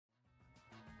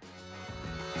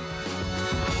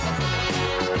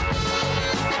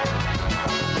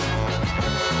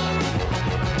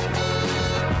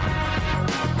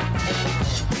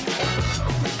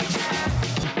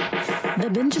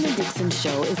Dixon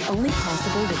Show is only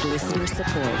possible with listener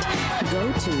support.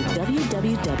 Go to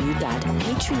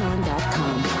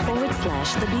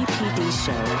www.patreon.com/The BPD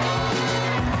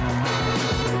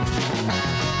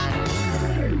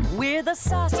Show. We're the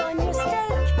sauce on your steak.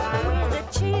 We're the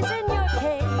cheese in your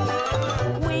cake.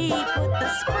 We put the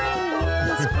spring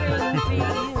in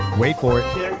Springfield. Wait for it.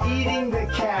 They're eating the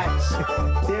cats.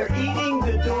 They're eating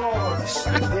the dogs.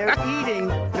 They're eating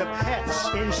the pets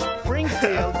in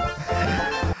Springfield.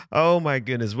 Oh my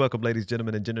goodness. Welcome, ladies,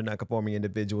 gentlemen, and gender non-conforming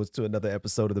individuals to another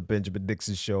episode of the Benjamin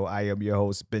Dixon Show. I am your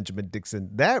host, Benjamin Dixon.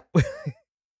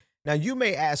 Now you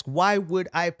may ask, why would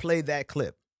I play that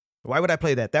clip? Why would I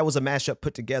play that? That was a mashup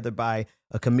put together by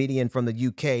a comedian from the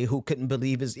UK who couldn't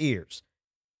believe his ears.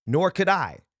 Nor could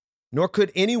I, nor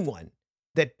could anyone,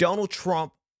 that Donald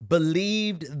Trump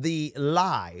believed the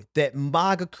lie that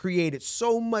MAGA created,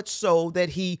 so much so that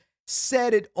he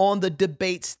said it on the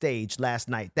debate stage last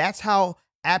night. That's how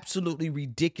absolutely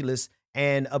ridiculous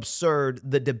and absurd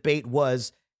the debate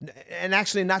was. And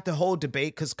actually not the whole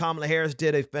debate, because Kamala Harris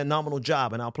did a phenomenal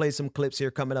job. And I'll play some clips here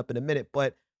coming up in a minute.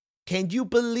 But can you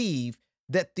believe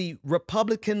that the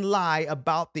Republican lie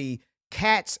about the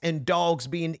cats and dogs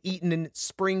being eaten in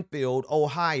Springfield,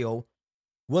 Ohio,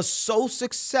 was so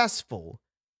successful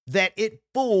that it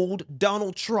fooled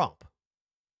Donald Trump?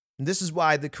 And this is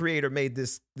why the creator made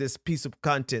this piece of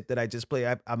content that I just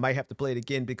played. I might have to play it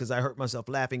again because I hurt myself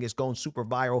laughing. It's going super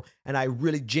viral. And I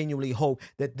really genuinely hope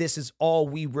that this is all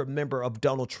we remember of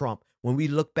Donald Trump. When we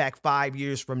look back 5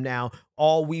 years from now,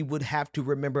 all we would have to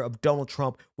remember of Donald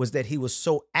Trump was that he was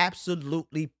so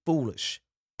absolutely foolish.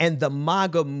 And the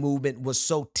MAGA movement was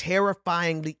so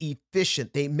terrifyingly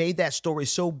efficient. They made that story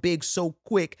so big, so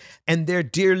quick, and their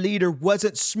dear leader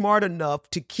wasn't smart enough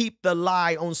to keep the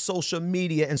lie on social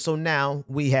media. And so now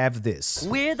we have this.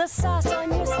 We're the sauce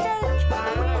on your steak.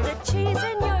 We're the cheese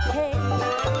in your cake.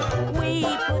 We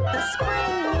put the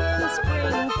spring in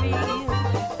Springfield.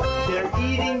 They're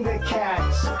eating the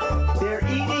cats. They're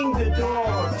eating the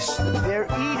dogs. They're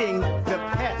eating the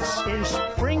pets in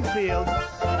Springfield.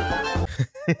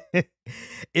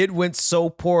 It went so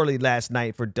poorly last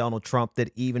night for Donald Trump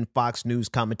that even Fox News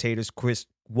commentators Chris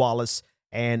Wallace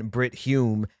and Brit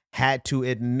Hume had to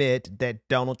admit that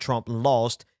Donald Trump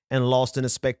lost, and lost in a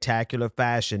spectacular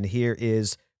fashion. Here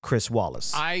is Chris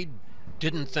Wallace. I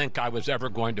didn't think I was ever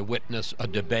going to witness a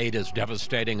debate as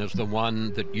devastating as the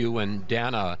one that you and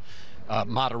Dana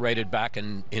moderated back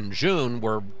in June,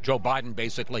 where Joe Biden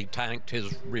basically tanked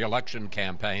his reelection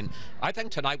campaign. I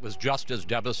think tonight was just as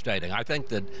devastating. I think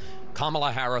that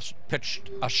Kamala Harris pitched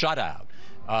a shutout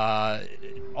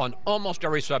on almost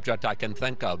every subject I can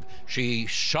think of. She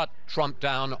shut Trump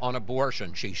down on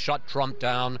abortion. She shut Trump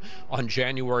down on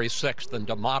January 6th and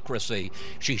democracy.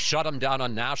 She shut him down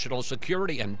on national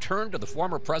security and turned to the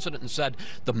former president and said,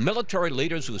 the military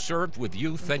leaders who served with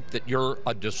you think that you're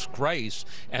a disgrace.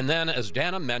 And then, as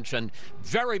Dana mentioned,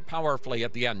 very powerfully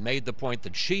at the end made the point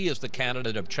that she is the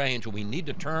candidate of change. We need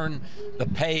to turn the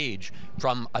page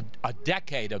from a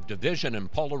decade of division and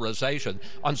polarization.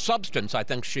 On substance, I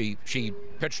think she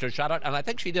pitched a shutout, and I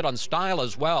think she did on style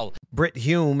as well. Brit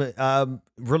Hume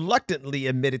reluctantly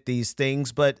admitted these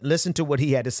things, but listen to what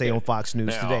he had to say on Fox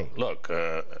News today. Look,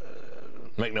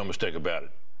 make no mistake about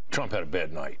it. Trump had a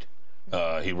bad night.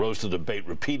 He rose to the bait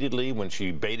repeatedly when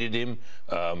she baited him,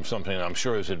 something I'm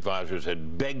sure his advisors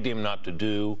had begged him not to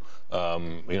do.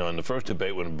 You know, in the first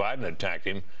debate when Biden attacked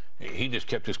him, he just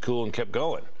kept his cool and kept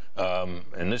going.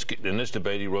 In this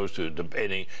debate, he rose to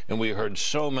debating, and we heard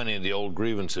so many of the old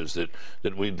grievances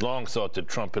that we'd long thought that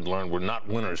Trump had learned were not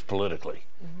winners politically.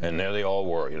 Mm-hmm. And there they all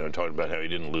were, you know, talking about how he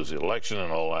didn't lose the election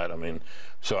and all that. I mean,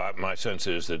 so my sense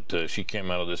is that she came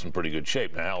out of this in pretty good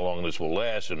shape. Now, how long this will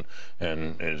last and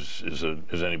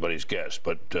is anybody's guess.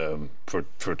 But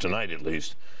for tonight, at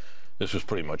least, this was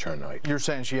pretty much her night. You're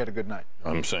saying she had a good night?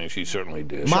 I'm saying she certainly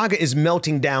did. MAGA is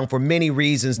melting down for many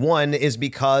reasons. One is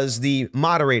because the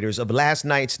moderators of last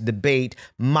night's debate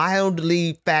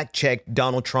mildly fact-checked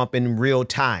Donald Trump in real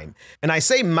time. And I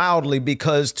say mildly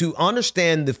because to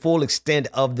understand the full extent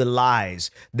of the lies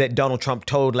that Donald Trump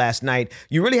told last night,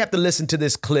 you really have to listen to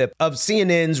this clip of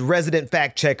CNN's resident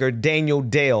fact-checker Daniel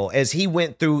Dale as he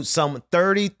went through some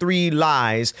 33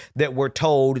 lies that were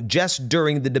told just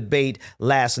during the debate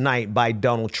last night by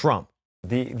Donald Trump.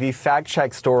 The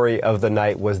fact-check story of the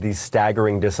night was the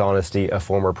staggering dishonesty of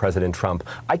former President Trump.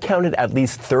 I counted at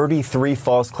least 33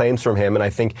 false claims from him, and I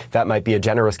think that might be a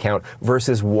generous count,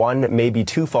 versus 1, maybe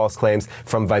 2 false claims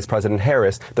from Vice President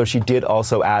Harris, though she did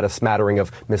also add a smattering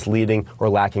of misleading or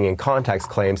lacking in context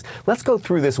claims. Let's go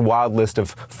through this wild list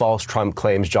of false Trump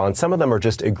claims, John. Some of them are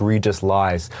just egregious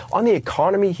lies. On the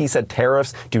economy, he said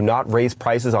tariffs do not raise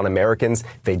prices on Americans.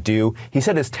 They do. He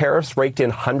said his tariffs raked in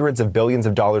hundreds of billions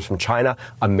of dollars from China.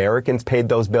 Americans paid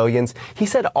those billions. He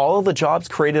said all of the jobs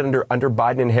created under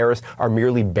Biden and Harris are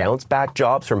merely bounce-back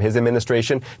jobs from his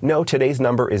administration. No, today's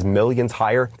number is millions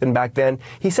higher than back then.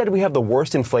 He said we have the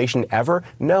worst inflation ever.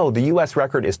 No, the U.S.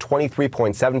 record is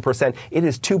 23.7%. It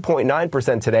is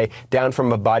 2.9% today, down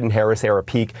from a Biden-Harris era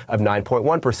peak of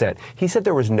 9.1%. He said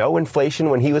there was no inflation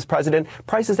when he was president.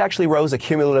 Prices actually rose a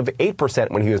cumulative 8%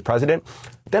 when he was president.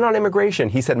 Then on immigration,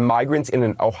 he said migrants in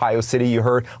an Ohio city, you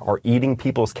heard, are eating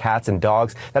people's cats and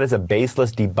dogs. That is a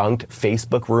baseless, debunked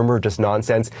Facebook rumor, just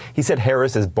nonsense. He said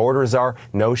Harris is border czar.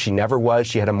 No, she never was.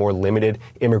 She had a more limited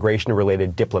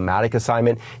immigration-related diplomatic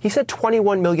assignment. He said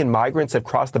 21 million migrants have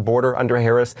crossed the border under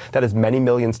Harris. That is many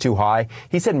millions too high.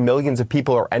 He said millions of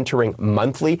people are entering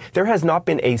monthly. There has not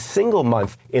been a single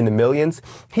month in the millions.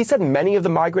 He said many of the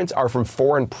migrants are from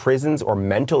foreign prisons or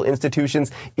mental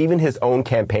institutions. Even his own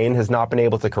campaign has not been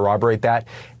able to corroborate that.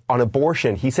 On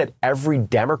abortion, he said every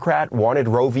Democrat wanted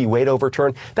Roe v. Wade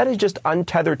overturned. That is just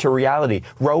untethered to reality.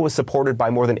 Roe was supported by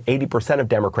more than 80% of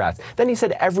Democrats. Then he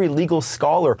said every legal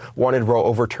scholar wanted Roe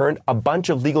overturned. A bunch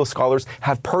of legal scholars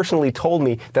have personally told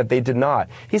me that they did not.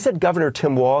 He said Governor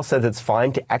Tim Walz says it's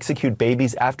fine to execute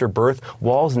babies after birth.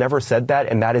 Walz never said that,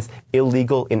 and that is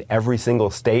illegal in every single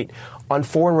state. On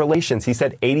foreign relations, he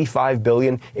said $85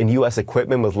 billion in U.S.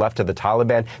 equipment was left to the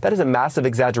Taliban. That is a massive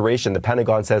exaggeration. The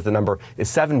Pentagon says the number is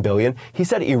 $7 billion. He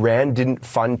said Iran didn't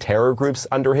fund terror groups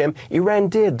under him. Iran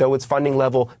did, though its funding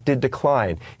level did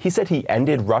decline. He said he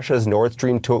ended Russia's Nord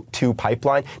Stream 2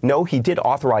 pipeline. No, he did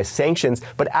authorize sanctions,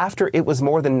 but after it was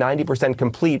more than 90%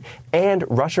 complete, and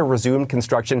Russia resumed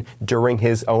construction during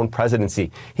his own presidency.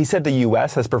 He said the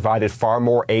U.S. has provided far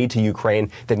more aid to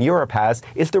Ukraine than Europe has.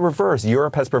 It's the reverse.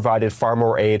 Europe has provided far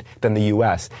more aid than the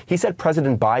U.S. He said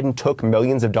President Biden took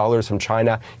millions of dollars from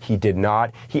China. He did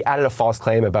not. He added a false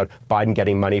claim about Biden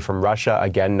getting money from Russia.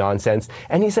 Again, nonsense.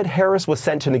 And he said Harris was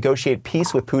sent to negotiate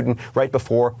peace with Putin right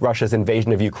before Russia's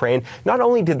invasion of Ukraine. Not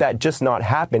only did that just not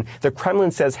happen, the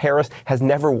Kremlin says Harris has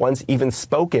never once even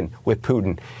spoken with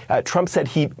Putin. Trump said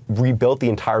he rebuilt the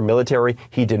entire military.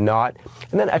 He did not.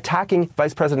 And then attacking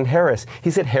Vice President Harris, he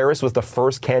said Harris was the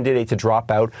first candidate to drop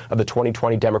out of the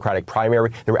 2020 Democratic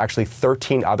primary. There were actually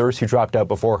 13 others who dropped out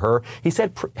before her. He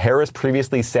said Harris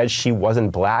previously said she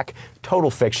wasn't black. Total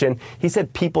fiction. He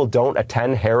said people don't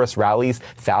attend Harris rallies.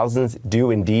 Thousands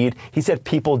do indeed. He said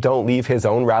people don't leave his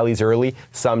own rallies early.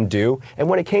 Some do. And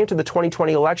when it came to the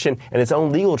 2020 election and his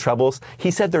own legal troubles,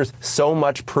 he said there's so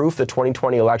much proof the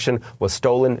 2020 election was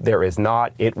stolen. There is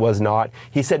not. It was not.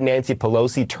 He said Nancy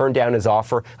Pelosi turned down his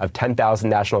offer of 10,000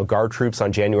 National Guard troops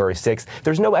on January 6th.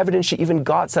 There's no evidence she even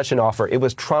got such an offer. It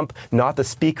was Trump, not the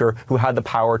speaker, who had the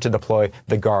power to deploy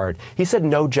the Guard. He said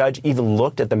no judge even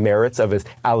looked at the merits of his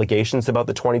allegations about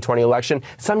the 2020 election.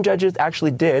 Some judges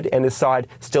actually did, and his side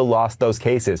still lost those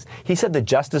cases. He said the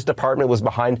Justice Department was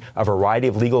behind a variety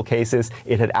of legal cases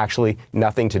it had actually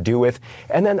nothing to do with.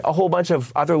 And then a whole bunch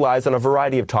of other lies on a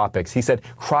variety of topics. He said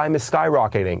crime is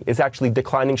skyrocketing. It's actually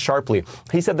declining sharply.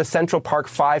 He said the Central Park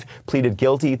Five pleaded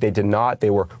guilty. They did not. They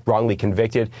were wrongly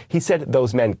convicted. He said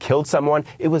those men killed someone.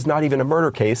 It was not even a murder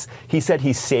case. He said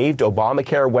he saved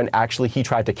Obamacare when actually he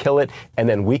tried to kill it and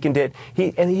then weakened it.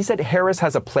 He said Harris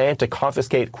has a plan to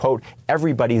confiscate, quote,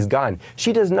 everybody's gun.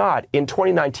 She does not. In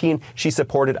 2019, she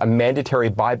supported a mandatory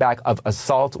buyback of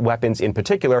assault weapons in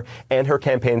particular, and her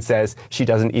campaign says she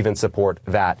doesn't even support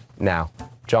that now.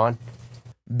 John?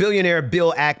 Billionaire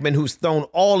Bill Ackman, who's thrown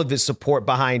all of his support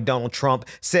behind Donald Trump,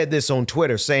 said this on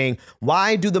Twitter, saying,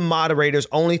 "Why do the moderators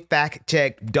only fact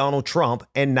check Donald Trump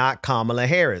and not Kamala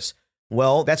Harris?"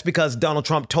 Well, that's because Donald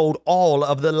Trump told all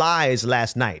of the lies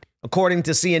last night. According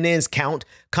to CNN's count,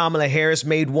 Kamala Harris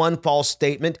made one false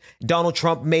statement. Donald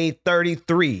Trump made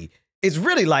 33. It's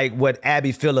really like what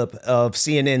Abby Phillip of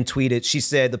CNN tweeted. She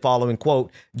said the following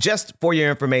quote, "Just for your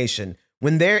information,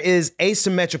 when there is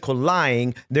asymmetrical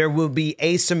lying, there will be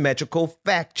asymmetrical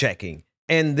fact checking."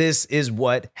 And this is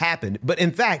what happened. But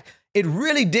in fact, It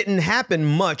really didn't happen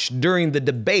much during the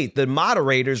debate. The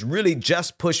moderators really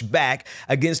just pushed back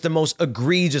against the most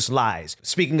egregious lies.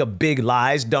 Speaking of big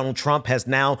lies, Donald Trump has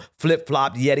now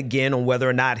flip-flopped yet again on whether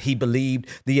or not he believed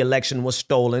the election was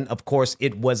stolen. Of course,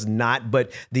 it was not, but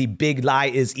the big lie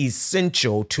is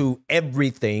essential to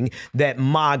everything that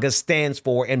MAGA stands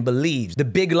for and believes. The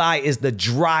big lie is the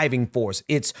driving force.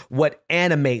 It's what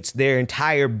animates their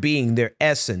entire being, their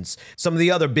essence. Some of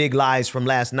the other big lies from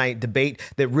last night's debate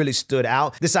that really stood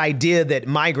out. This idea that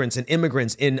migrants and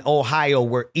immigrants in Ohio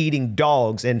were eating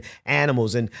dogs and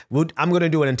animals. And I'm going to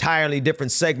do an entirely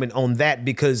different segment on that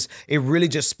because it really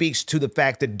just speaks to the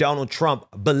fact that Donald Trump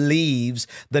believes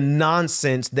the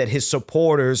nonsense that his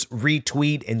supporters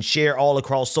retweet and share all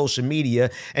across social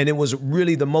media. And it was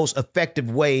really the most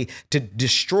effective way to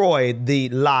destroy the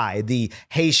lie, the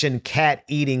Haitian cat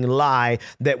eating lie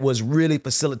that was really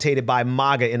facilitated by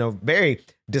MAGA in a very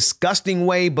disgusting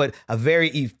way, but a very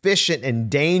efficient and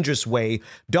dangerous way.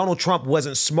 Donald Trump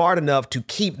wasn't smart enough to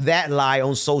keep that lie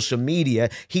on social media.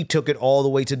 He took it all the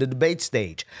way to the debate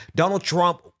stage. Donald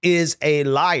Trump is a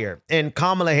liar, and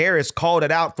Kamala Harris called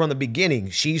it out from the beginning.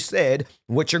 She said,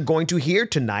 what you're going to hear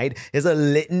tonight is a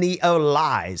litany of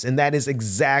lies, and that is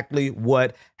exactly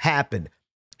what happened.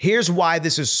 Here's why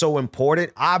this is so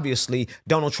important. Obviously,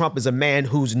 Donald Trump is a man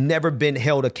who's never been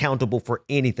held accountable for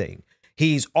anything.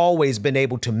 He's always been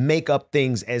able to make up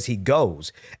things as he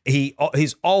goes.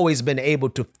 He's always been able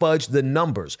to fudge the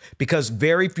numbers because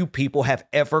very few people have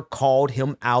ever called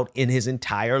him out in his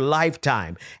entire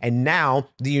lifetime. And now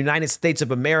the United States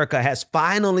of America has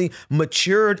finally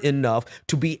matured enough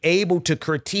to be able to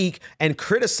critique and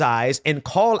criticize and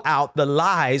call out the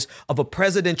lies of a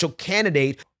presidential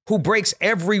candidate who breaks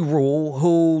every rule,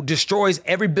 who destroys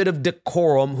every bit of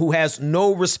decorum, who has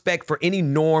no respect for any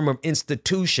norm or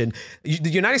institution. The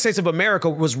United States of America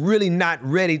was really not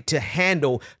ready to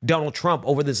handle Donald Trump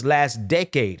over this last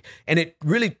decade. And it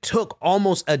really took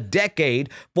almost a decade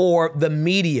for the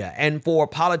media and for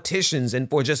politicians and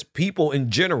for just people in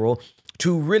general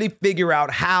to really figure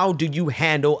out how do you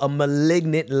handle a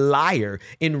malignant liar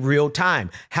in real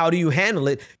time? How do you handle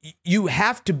it? You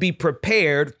have to be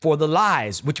prepared for the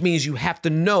lies, which means you have to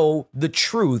know the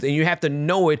truth and you have to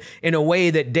know it in a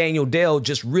way that Daniel Dale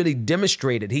just really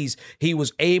demonstrated. He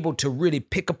was able to really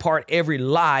pick apart every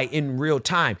lie in real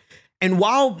time. And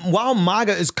while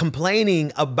MAGA is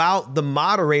complaining about the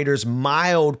moderators'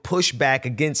 mild pushback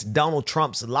against Donald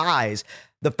Trump's lies,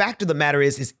 the fact of the matter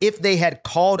is if they had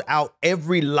called out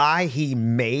every lie he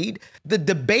made, the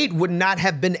debate would not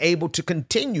have been able to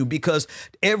continue because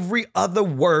every other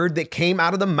word that came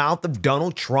out of the mouth of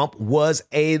Donald Trump was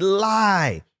a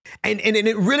lie. And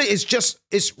it really is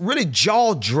it's really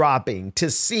jaw-dropping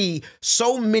to see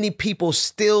so many people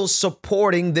still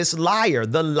supporting this liar,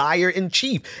 the liar in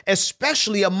chief,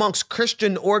 especially amongst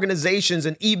Christian organizations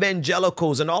and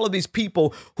evangelicals and all of these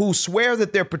people who swear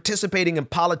that they're participating in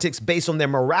politics based on their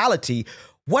morality.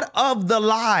 What of the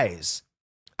lies?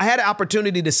 I had an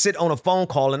opportunity to sit on a phone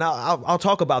call, and I'll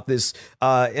talk about this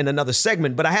in another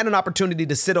segment, but I had an opportunity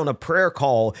to sit on a prayer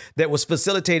call that was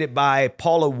facilitated by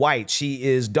Paula White. She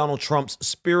is Donald Trump's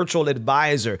spiritual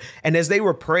advisor. And as they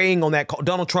were praying on that call,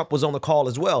 Donald Trump was on the call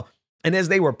as well. And as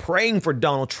they were praying for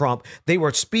Donald Trump, they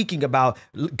were speaking about,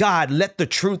 God, let the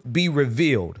truth be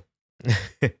revealed.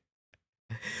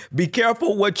 Be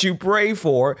careful what you pray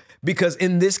for, because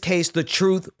in this case, the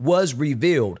truth was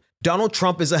revealed. Donald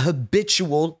Trump is a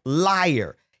habitual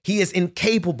liar. He is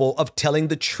incapable of telling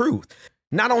the truth,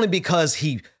 not only because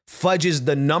he fudges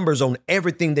the numbers on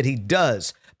everything that he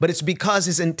does, but it's because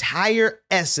his entire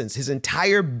essence, his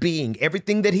entire being,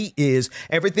 everything that he is,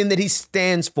 everything that he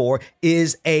stands for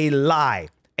is a lie,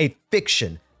 a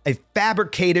fiction, a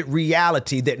fabricated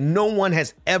reality that no one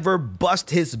has ever bust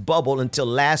his bubble until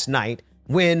last night,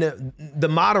 when the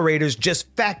moderators just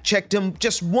fact-checked him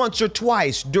just once or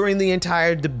twice during the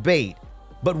entire debate.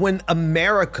 But when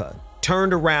America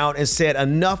turned around and said,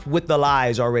 enough with the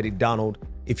lies already, Donald.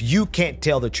 If you can't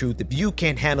tell the truth, if you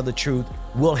can't handle the truth,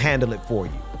 we'll handle it for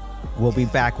you. We'll be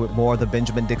back with more of the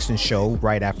Benjamin Dixon Show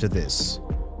right after this.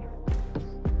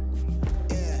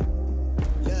 Yeah,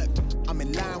 look, I'm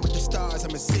in line with the stars,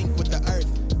 I'm in sync with the earth.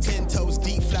 10 toes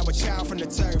deep, flower child from the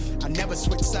turf. I never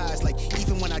switch sides, like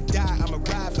even when I die, I'm a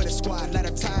ride for the squad, let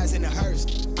up ties in the hearse.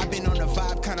 I've been on a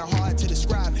vibe, kinda hard to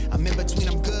describe. I'm in between,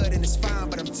 I'm good and it's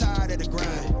fine, but I'm tired of the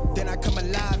grind. Then I come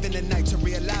alive in the night to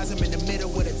realize I'm in the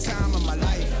middle of the time of my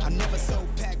life. I'm never so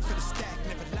packed for the stack,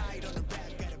 never lied on the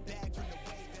rap, got a bag from the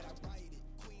way that I write it.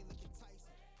 Queen looking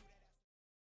Tyson.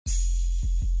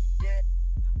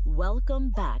 Welcome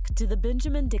back to the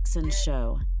Benjamin Dixon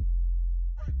Show.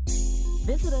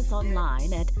 Visit us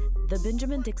online at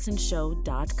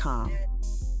thebenjamindixonshow.com.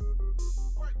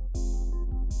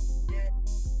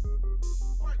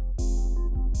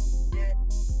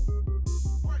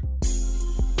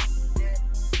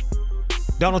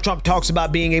 Donald Trump talks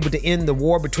about being able to end the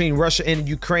war between Russia and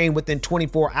Ukraine within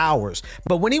 24 hours.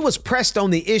 But when he was pressed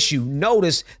on the issue,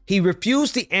 notice he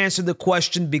refused to answer the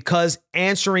question because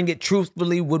answering it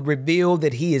truthfully would reveal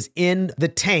that he is in the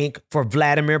tank for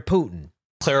Vladimir Putin.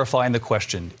 Clarifying the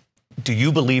question, do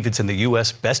you believe it's in the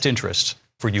U.S. best interest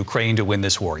for Ukraine to win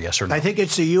this war, yes or no? I think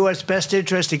it's the U.S. best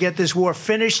interest to get this war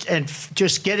finished and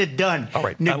just get it done. All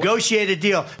right. Negotiate a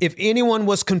deal. If anyone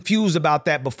was confused about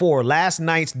that before, last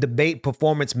night's debate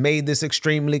performance made this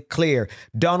extremely clear.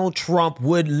 Donald Trump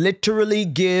would literally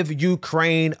give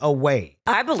Ukraine away.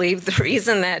 I believe the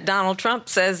reason that Donald Trump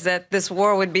says that this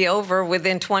war would be over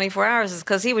within 24 hours is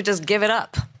because he would just give it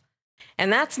up.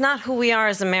 And that's not who we are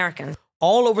as Americans.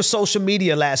 All over social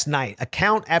media last night,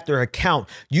 account after account,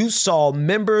 you saw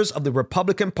members of the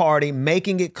Republican Party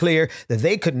making it clear that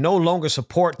they could no longer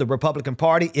support the Republican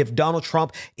Party if Donald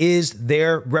Trump is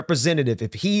their representative.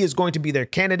 If he is going to be their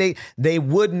candidate, they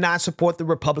would not support the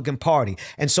Republican Party.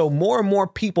 And so more and more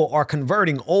people are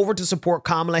converting over to support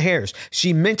Kamala Harris.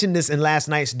 She mentioned this in last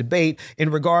night's debate in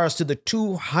regards to the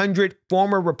 200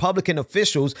 former Republican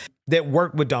officials that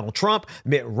worked with Donald Trump,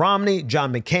 Mitt Romney,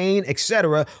 John McCain,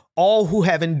 etc., all who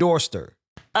have endorsed her.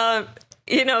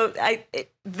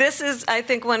 This is, I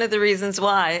think, one of the reasons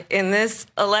why in this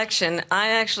election,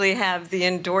 I actually have the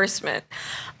endorsement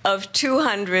of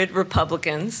 200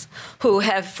 Republicans who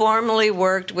have formerly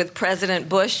worked with President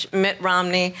Bush, Mitt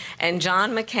Romney, and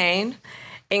John McCain,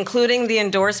 including the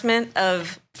endorsement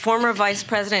of former Vice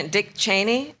President Dick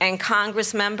Cheney and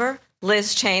Congress member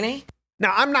Liz Cheney.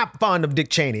 Now, I'm not fond of Dick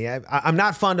Cheney. I'm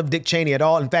not fond of Dick Cheney at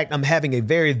all. In fact, I'm having a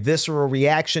very visceral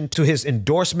reaction to his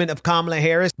endorsement of Kamala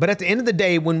Harris. But at the end of the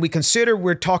day, when we consider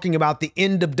we're talking about the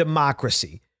end of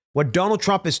democracy, what Donald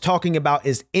Trump is talking about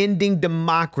is ending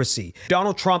democracy.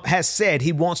 Donald Trump has said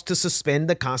he wants to suspend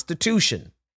the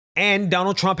Constitution. And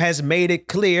Donald Trump has made it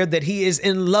clear that he is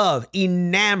in love,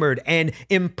 enamored, and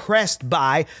impressed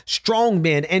by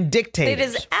strongmen and dictators. It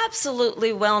is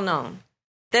absolutely well known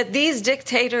that these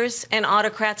dictators and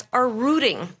autocrats are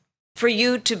rooting for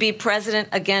you to be president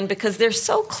again because they're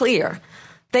so clear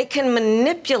they can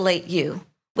manipulate you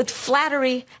with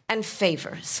flattery and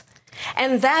favors.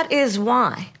 And that is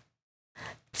why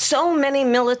so many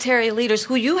military leaders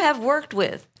who you have worked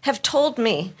with have told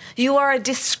me you are a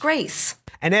disgrace.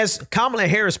 And as Kamala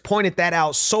Harris pointed that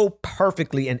out so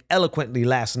perfectly and eloquently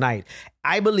last night,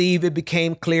 I believe it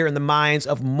became clear in the minds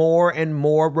of more and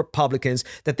more Republicans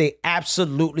that they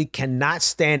absolutely cannot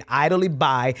stand idly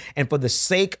by, and for the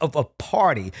sake of a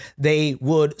party, they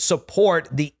would support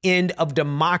the end of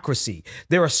democracy.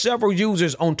 There are several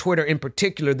users on Twitter in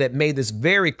particular that made this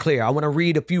very clear. I want to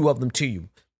read a few of them to you.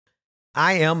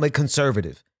 I am a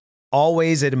conservative,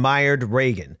 always admired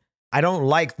Reagan. I don't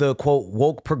like the, quote,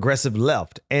 woke progressive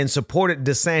left and supported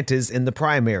DeSantis in the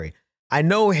primary. I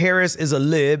know Harris is a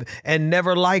lib and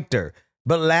never liked her,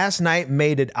 but last night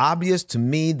made it obvious to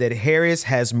me that Harris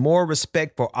has more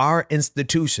respect for our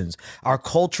institutions, our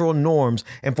cultural norms,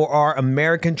 and for our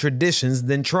American traditions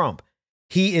than Trump.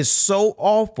 He is so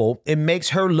awful, it makes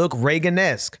her look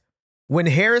Reagan-esque. When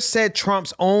Harris said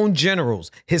Trump's own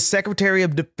generals, his Secretary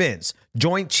of Defense,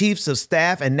 Joint Chiefs of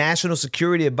Staff, and National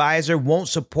Security Advisor won't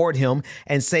support him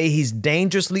and say he's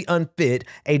dangerously unfit,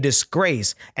 a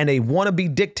disgrace, and a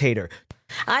wannabe dictator.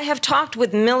 I have talked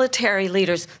with military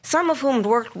leaders, some of whom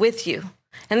worked with you,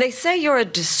 and they say you're a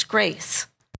disgrace.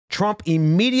 Trump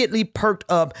immediately perked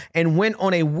up and went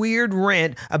on a weird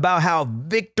rant about how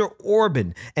Viktor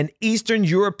Orban, an Eastern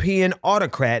European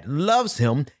autocrat, loves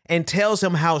him and tells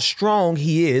him how strong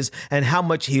he is and how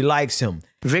much he likes him.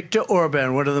 Viktor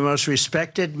Orban, one of the most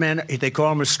respected men, they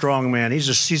call him a strong man.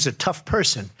 He's a tough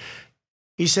person.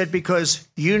 He said, because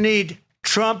you need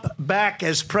Trump back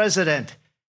as president.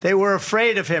 They were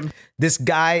afraid of him. This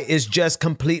guy is just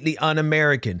completely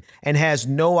un-American and has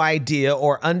no idea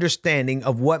or understanding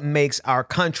of what makes our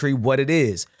country what it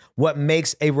is, what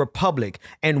makes a republic,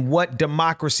 and what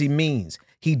democracy means.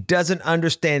 He doesn't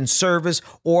understand service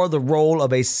or the role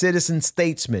of a citizen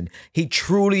statesman. He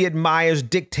truly admires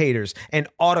dictators and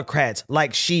autocrats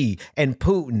like Xi and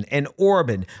Putin and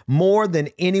Orban more than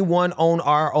anyone on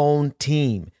our own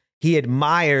team. He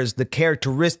admires the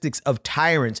characteristics of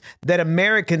tyrants that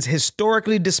Americans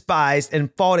historically despised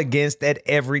and fought against at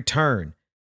every turn.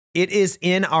 It is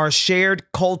in our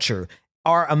shared culture,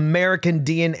 our American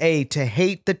DNA, to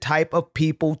hate the type of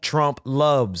people Trump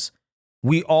loves.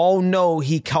 We all know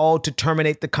he called to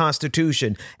terminate the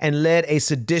Constitution and led a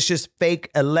seditious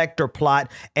fake elector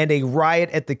plot and a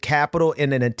riot at the Capitol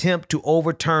in an attempt to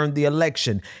overturn the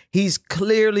election. He's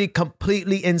clearly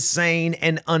completely insane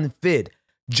and unfit.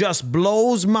 Just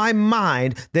blows my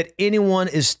mind that anyone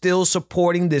is still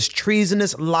supporting this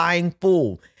treasonous, lying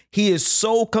fool. He is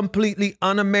so completely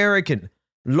un-American.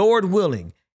 Lord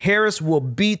willing, Harris will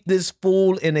beat this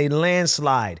fool in a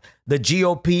landslide. The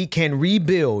GOP can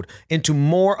rebuild into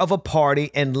more of a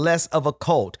party and less of a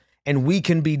cult, and we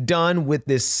can be done with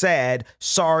this sad,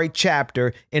 sorry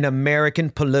chapter in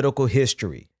American political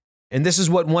history. And this is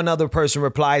what one other person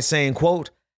replied, saying,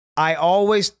 quote, I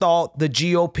always thought the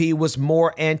GOP was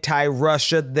more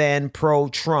anti-Russia than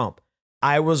pro-Trump.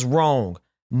 I was wrong.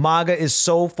 MAGA is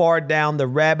so far down the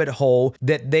rabbit hole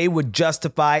that they would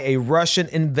justify a Russian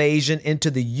invasion into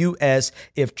the U.S.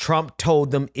 if Trump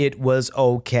told them it was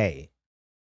okay.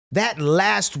 That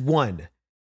last one,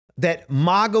 that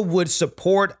MAGA would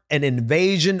support an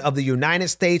invasion of the United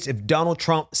States if Donald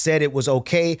Trump said it was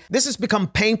okay. This has become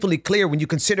painfully clear when you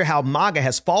consider how MAGA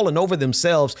has fallen over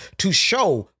themselves to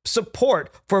show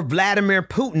support for Vladimir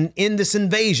Putin in this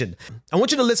invasion. I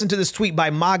want you to listen to this tweet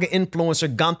by MAGA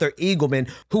influencer Gunther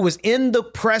Eagleman, who was in the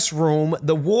press room,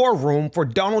 the war room for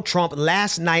Donald Trump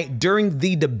last night during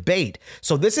the debate.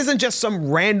 So this isn't just some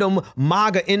random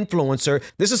MAGA influencer.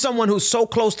 This is someone who's so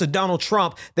close to Donald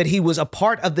Trump that he was a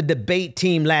part of the debate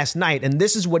team last night. And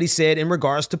this is what he said in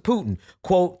regards to Putin.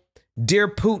 Quote, Dear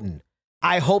Putin,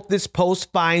 I hope this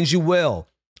post finds you well.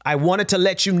 I wanted to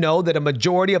let you know that a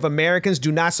majority of Americans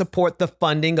do not support the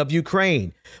funding of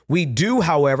Ukraine. We do,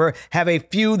 however, have a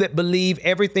few that believe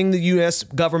everything the U.S.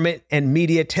 government and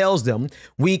media tells them.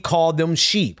 We call them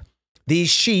sheep.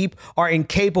 These sheep are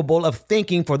incapable of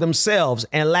thinking for themselves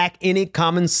and lack any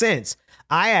common sense.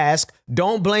 I ask,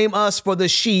 don't blame us for the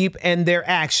sheep and their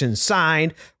actions.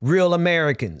 Signed, Real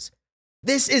Americans.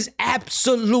 This is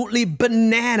absolutely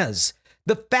bananas.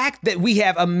 The fact that we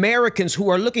have Americans who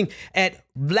are looking at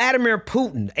Vladimir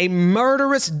Putin, a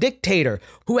murderous dictator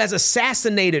who has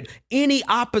assassinated any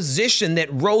opposition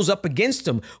that rose up against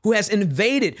him, who has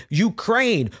invaded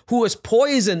Ukraine, who has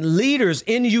poisoned leaders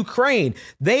in Ukraine.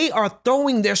 They are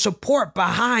throwing their support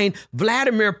behind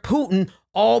Vladimir Putin,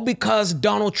 all because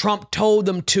Donald Trump told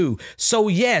them to. So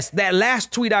yes, that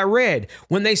last tweet I read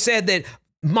when they said that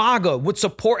MAGA would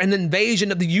support an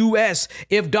invasion of the U.S.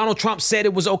 if Donald Trump said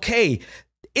it was okay.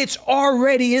 It's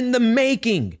already in the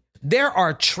making. There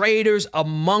are traitors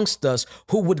amongst us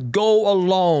who would go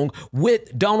along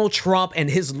with Donald Trump and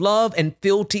his love and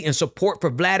fealty and support for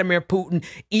Vladimir Putin,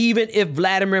 even if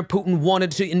Vladimir Putin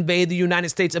wanted to invade the United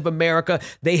States of America.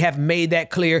 They have made that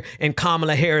clear, and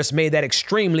Kamala Harris made that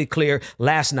extremely clear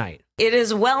last night. It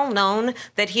is well known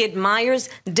that he admires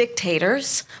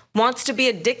dictators, wants to be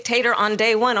a dictator on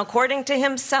day one, according to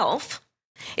himself.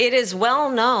 It is well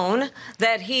known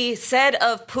that he said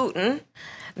of Putin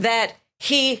that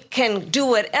he can do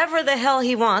whatever the hell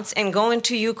he wants and go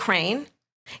into Ukraine.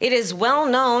 It is well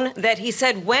known that he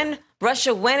said when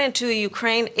Russia went into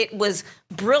Ukraine, it was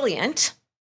brilliant.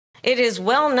 It is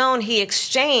well known he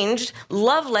exchanged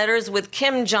love letters with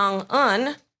Kim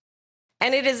Jong-un.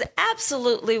 And it is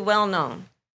absolutely well known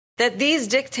that these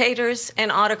dictators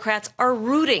and autocrats are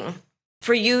rooting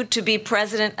for you to be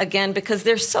president again because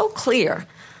they're so clear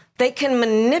they can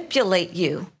manipulate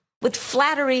you with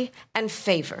flattery and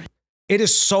favor. It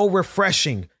is so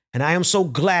refreshing. And I am so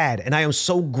glad and I am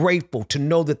so grateful to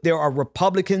know that there are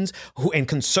Republicans and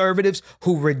conservatives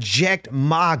who reject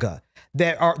MAGA.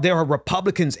 There are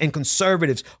Republicans and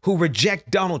conservatives who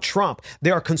reject Donald Trump.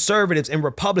 There are conservatives and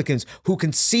Republicans who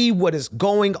can see what is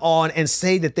going on and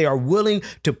say that they are willing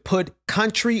to put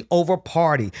country over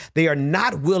party. They are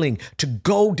not willing to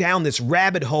go down this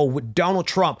rabbit hole with Donald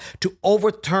Trump to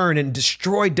overturn and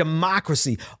destroy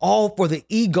democracy, all for the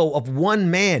ego of one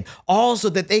man, all so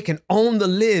that they can own the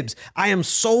libs. I am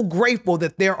so grateful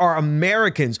that there are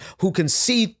Americans who can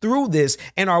see through this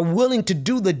and are willing to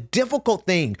do the difficult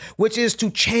thing, which is to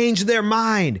change their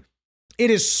mind.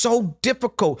 It is so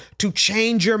difficult to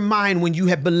change your mind when you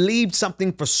have believed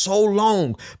something for so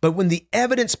long. But when the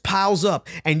evidence piles up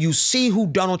and you see who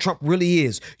Donald Trump really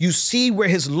is, you see where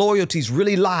his loyalties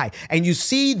really lie, and you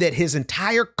see that his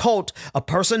entire cult of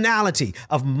personality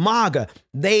of MAGA,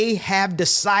 they have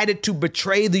decided to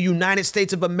betray the United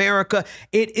States of America.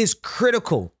 It is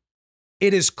critical.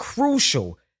 It is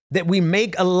crucial that we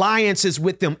make alliances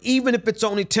with them, even if it's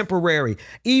only temporary,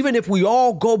 even if we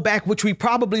all go back, which we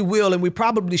probably will and we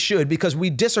probably should, because we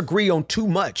disagree on too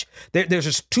much. There's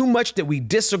just too much that we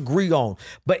disagree on,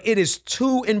 but it is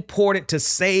too important to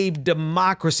save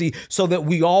democracy so that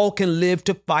we all can live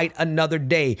to fight another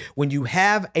day. When you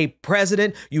have a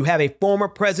president, you have a former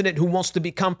president who wants to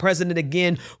become president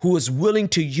again, who is willing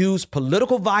to use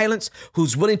political violence,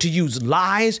 who's willing to use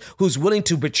lies, who's willing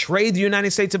to betray the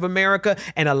United States of America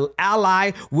and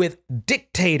ally with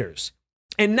dictators,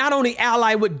 and not only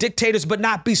ally with dictators, but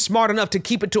not be smart enough to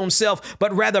keep it to himself,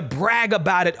 but rather brag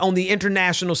about it on the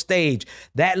international stage.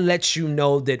 That lets you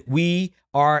know that we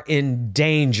are in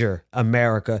danger,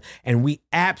 America, and we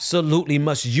absolutely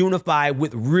must unify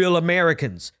with real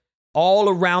Americans all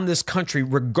around this country,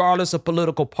 regardless of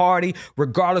political party,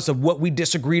 regardless of what we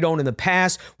disagreed on in the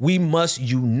past. We must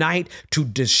unite to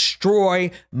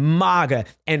destroy MAGA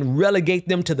and relegate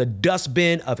them to the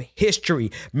dustbin of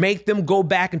history. Make them go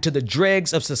back into the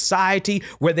dregs of society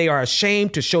where they are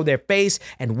ashamed to show their face,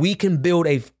 and we can build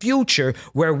a future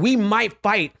where we might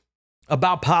fight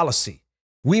about policy.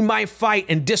 We might fight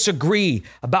and disagree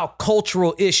about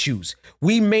cultural issues.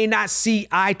 We may not see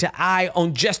eye to eye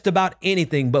on just about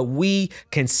anything, but we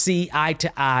can see eye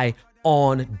to eye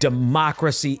on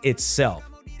democracy itself.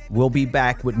 We'll be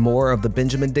back with more of the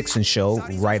Benjamin Dixon Show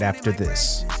right after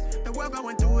this. The world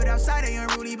going through it outside, they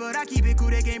unruly, but I keep it cool,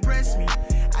 they can't press me.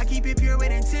 I keep it pure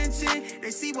with intention.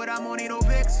 They see what I'm on, ain't no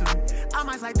vixen. I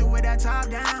might slide through with that top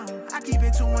down. I keep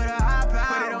it tuned with a high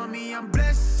power. Put it on me, I'm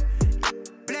blessed.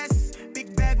 Blessed.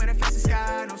 Big bag, manifest the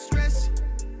sky, no stress.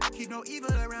 Keep no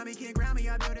evil around me, can't ground me.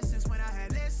 I built it since when I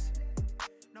had less.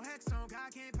 No hex on,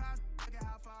 God can't pause. Look at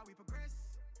how far we progress.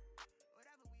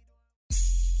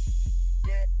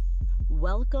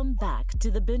 Welcome back to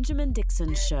the Benjamin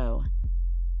Dixon Show.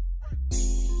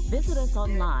 Visit us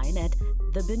online at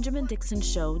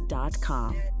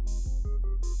thebenjamindixonshow.com.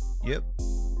 Yep.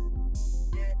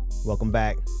 Welcome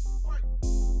back.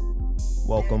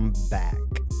 Welcome back.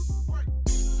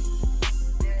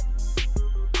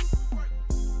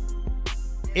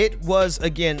 It was,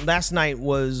 again, last night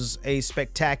was a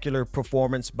spectacular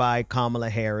performance by Kamala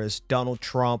Harris. Donald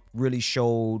Trump really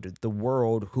showed the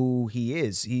world who he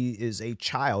is. He is a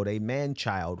child, a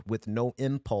man-child with no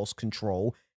impulse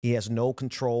control. He has no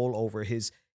control over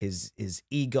his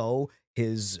ego,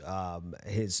 his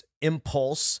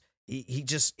impulse. He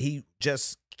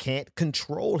just can't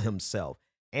control himself.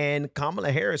 And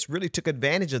Kamala Harris really took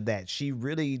advantage of that. She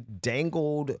really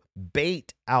dangled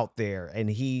bait out there, and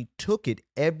he took it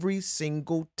every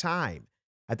single time.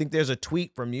 I think there's a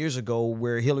tweet from years ago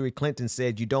where Hillary Clinton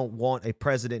said, "You don't want a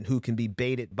president who can be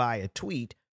baited by a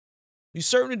tweet. You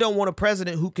certainly don't want a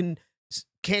president who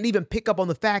can't even pick up on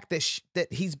the fact that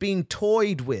he's being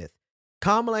toyed with."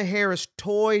 Kamala Harris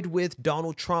toyed with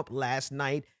Donald Trump last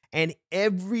night, and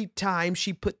every time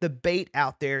she put the bait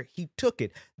out there, he took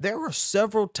it. There were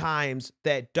several times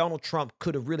that Donald Trump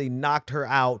could have really knocked her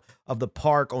out of the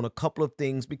park on a couple of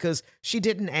things because she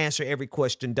didn't answer every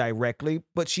question directly,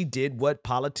 but she did what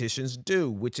politicians do,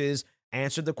 which is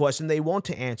answer the question they want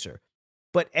to answer.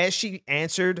 But as she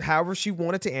answered however she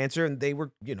wanted to answer, and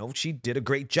she did a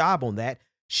great job on that,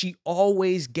 she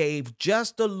always gave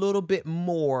just a little bit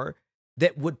more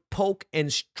that would poke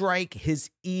and strike his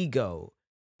ego.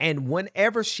 And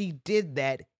whenever she did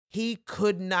that, he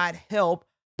could not help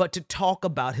but to talk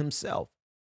about himself.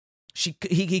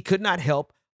 He could not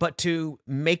help but to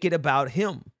make it about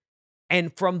him.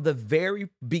 And from the very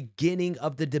beginning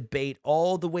of the debate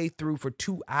all the way through for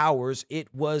 2 hours,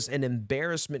 it was an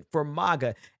embarrassment for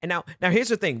MAGA. And now here's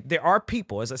the thing. There are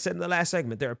people, as I said in the last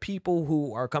segment, there are people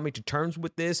who are coming to terms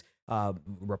with this,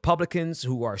 Republicans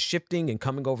who are shifting and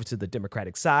coming over to the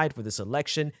Democratic side for this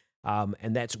election.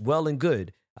 And that's well and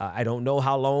good. I don't know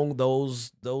how long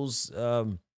those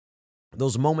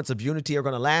moments of unity are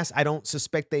going to last. I don't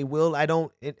suspect they will. I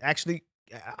honestly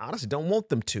don't want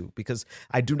them to, because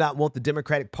I do not want the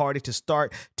Democratic Party to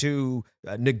start to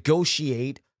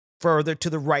negotiate further to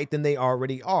the right than they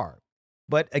already are.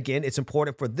 But again, it's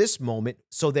important for this moment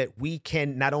so that we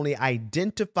can not only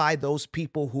identify those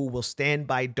people who will stand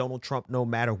by Donald Trump no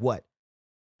matter what,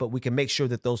 but we can make sure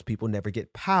that those people never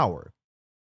get power.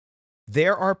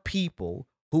 There are people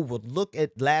who would look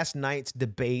at last night's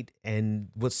debate and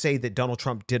would say that Donald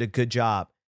Trump did a good job.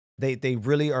 They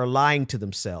really are lying to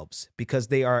themselves because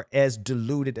they are as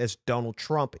deluded as Donald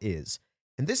Trump is.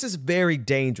 And this is very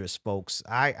dangerous, folks.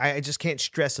 I just can't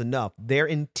stress enough their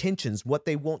intentions, what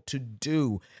they want to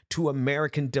do to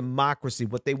American democracy,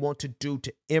 what they want to do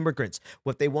to immigrants,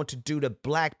 what they want to do to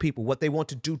black people, what they want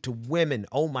to do to women.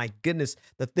 Oh, my goodness,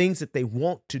 the things that they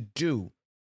want to do.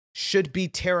 should be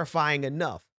terrifying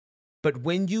enough. But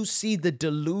when you see the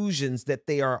delusions that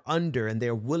they are under and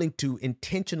they're willing to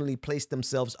intentionally place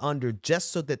themselves under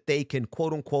just so that they can,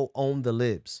 quote unquote, own the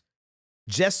libs,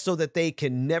 just so that they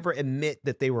can never admit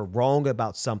that they were wrong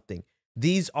about something.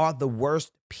 These are the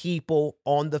worst people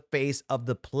on the face of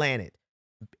the planet.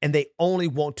 And they only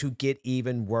want to get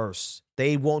even worse.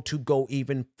 They want to go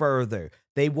even further.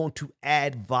 They want to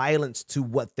add violence to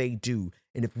what they do.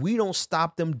 And if we don't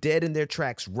stop them dead in their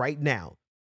tracks right now,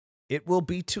 it will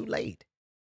be too late.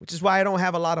 Which is why I don't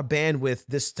have a lot of bandwidth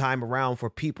this time around for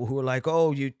people who are like,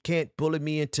 oh, you can't bully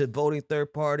me into voting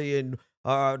third party and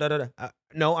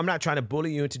no, I'm not trying to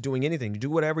bully you into doing anything. Do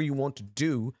whatever you want to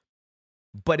do.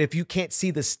 But if you can't see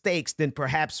the stakes, then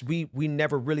perhaps we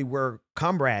never really were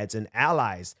comrades and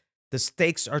allies. The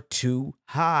stakes are too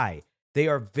high. They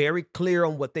are very clear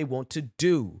on what they want to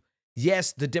do.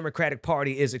 Yes, the Democratic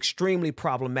Party is extremely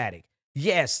problematic.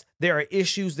 Yes, there are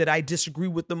issues that I disagree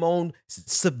with them on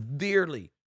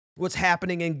severely. What's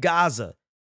happening in Gaza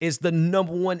is the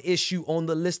number one issue on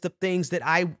the list of things that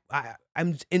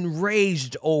I'm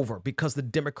enraged over because the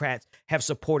Democrats have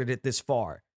supported it this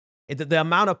far. And the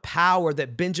amount of power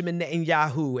that Benjamin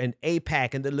Netanyahu and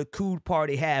AIPAC and the Likud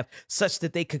party have such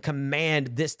that they can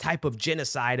command this type of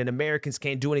genocide and Americans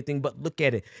can't do anything but look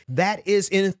at it. That is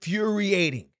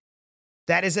infuriating.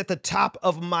 That is at the top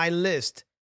of my list.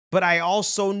 But I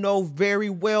also know very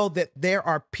well that there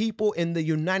are people in the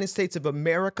United States of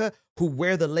America who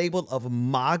wear the label of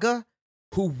MAGA,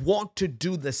 who want to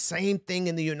do the same thing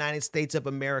in the United States of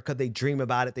America. They dream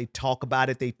about it. They talk about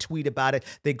it. They tweet about it.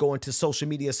 They go into social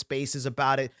media spaces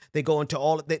about it. They go into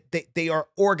all of that. They are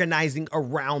organizing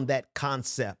around that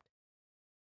concept.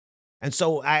 And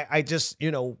so I just,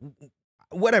 you know,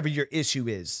 whatever your issue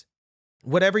is,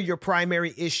 whatever your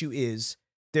primary issue is,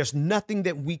 there's nothing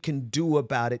that we can do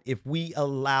about it if we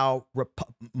allow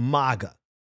MAGA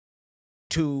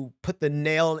to put the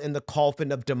nail in the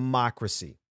coffin of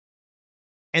democracy.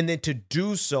 And then to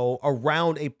do so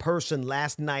around a person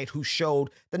last night who showed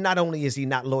that not only is he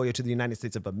not loyal to the United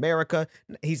States of America,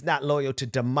 he's not loyal to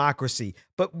democracy,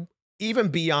 but even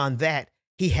beyond that,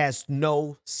 he has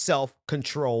no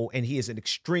self-control and he is an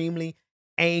extremely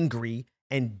angry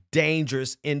and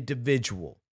dangerous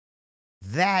individual.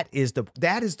 That is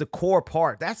the core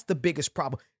part. That's the biggest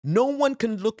problem. No one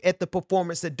can look at the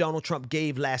performance that Donald Trump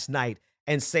gave last night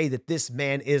and say that this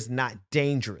man is not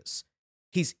dangerous.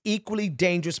 He's equally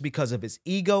dangerous because of his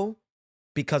ego,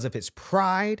 because of his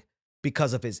pride,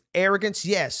 because of his arrogance,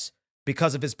 yes,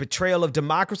 because of his betrayal of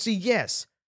democracy, yes,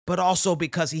 but also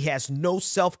because he has no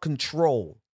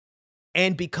self-control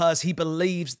and because he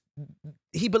believes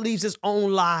his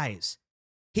own lies.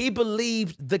 He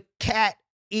believed the cat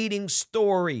eating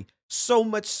story so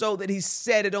much so that he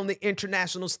said it on the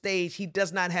international stage. He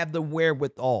does not have the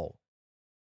wherewithal,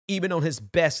 even on his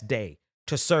best day,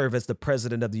 to serve as the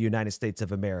president of the United States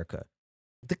of America.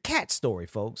 The cat story,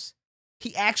 folks.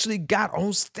 He actually got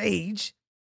on stage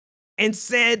and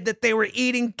said that they were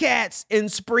eating cats in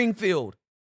Springfield.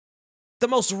 The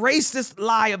most racist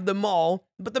lie of them all,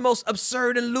 but the most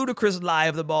absurd and ludicrous lie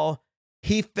of them all.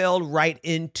 He fell right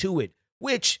into it,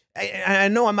 which I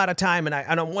know I'm out of time and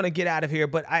I don't want to get out of here,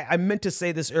 but I meant to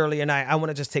say this early and I want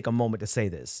to just take a moment to say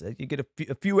this. You get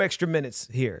a few extra minutes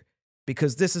here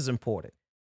because this is important.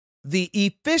 The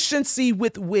efficiency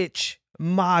with which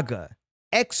MAGA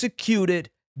executed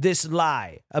this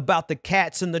lie about the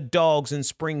cats and the dogs in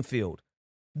Springfield,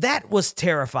 that was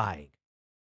terrifying.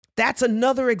 That's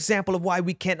another example of why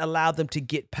we can't allow them to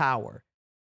get power.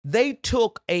 They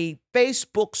took a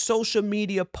Facebook social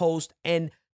media post and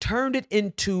turned it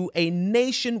into a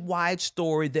nationwide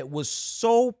story that was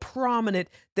so prominent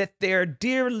that their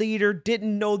dear leader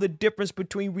didn't know the difference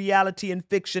between reality and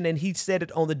fiction, and he said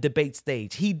it on the debate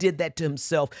stage. He did that to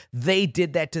himself. They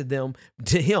did that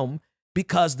to him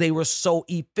because they were so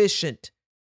efficient.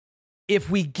 If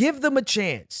we give them a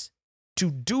chance to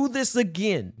do this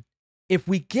again, if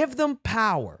we give them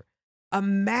power,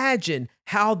 imagine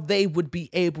how they would be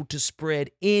able to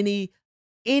spread any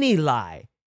lie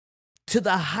to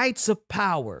the heights of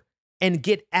power and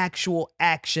get actual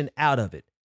action out of it.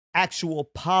 Actual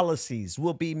policies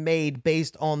will be made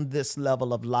based on this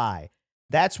level of lie.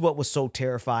 That's what was so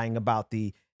terrifying about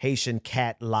the Haitian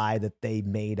cat lie that they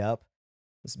made up.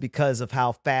 It's because of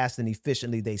how fast and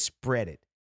efficiently they spread it.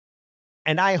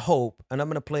 And I hope, and I'm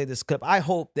going to play this clip, I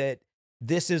hope that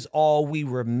this is all we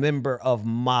remember of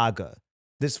MAGA.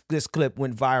 This clip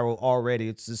went viral already.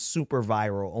 It's super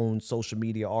viral on social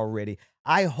media already.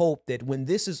 I hope that when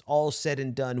this is all said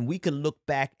and done, we can look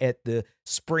back at the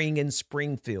spring in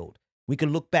Springfield. We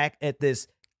can look back at this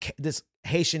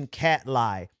Haitian cat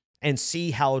lie and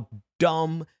see how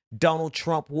dumb Donald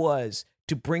Trump was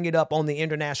to bring it up on the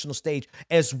international stage,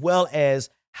 as well as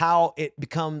how it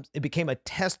became a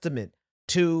testament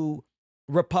to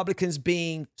Republicans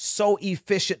being so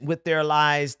efficient with their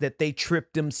lies that they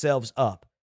tripped themselves up.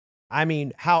 I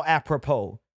mean, how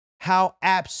apropos, how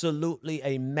absolutely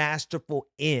a masterful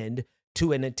end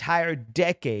to an entire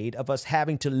decade of us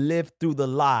having to live through the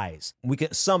lies. We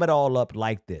can sum it all up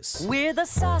like this. We're the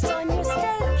sauce on your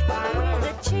steak. We're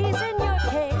the cheese in your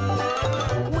cake.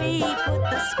 We put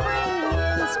the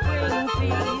spring in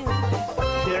Springfield.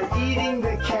 They're eating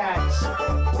the cats.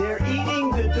 They're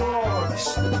eating the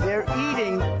dogs. They're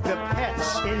eating the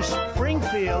pets in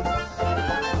Springfield.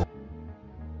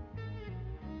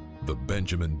 The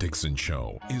Benjamin Dixon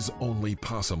Show is only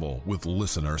possible with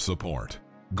listener support.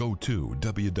 Go to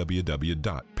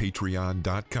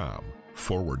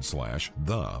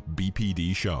www.patreon.com/The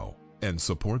BPD Show and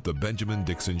support The Benjamin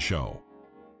Dixon Show.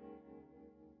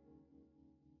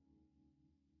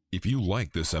 If you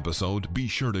like this episode, be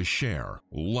sure to share,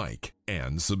 like,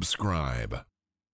 and subscribe.